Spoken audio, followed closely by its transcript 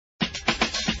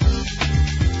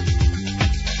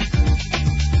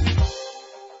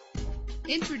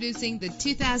Introducing the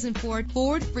 2004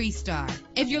 Ford Freestar.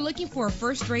 If you're looking for a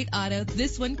first-rate auto,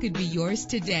 this one could be yours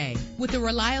today. With a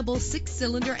reliable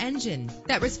 6-cylinder engine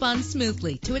that responds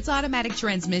smoothly to its automatic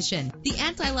transmission, the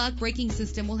anti-lock braking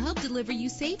system will help deliver you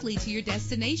safely to your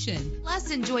destination.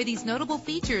 Plus, enjoy these notable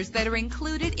features that are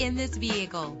included in this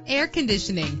vehicle: air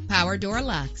conditioning, power door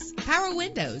locks, power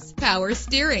windows, power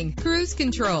steering, cruise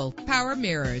control, power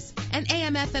mirrors, an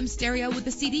AM/FM stereo with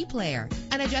a CD player,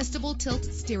 an adjustable tilt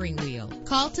steering wheel.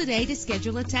 Call today to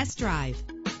schedule a test drive.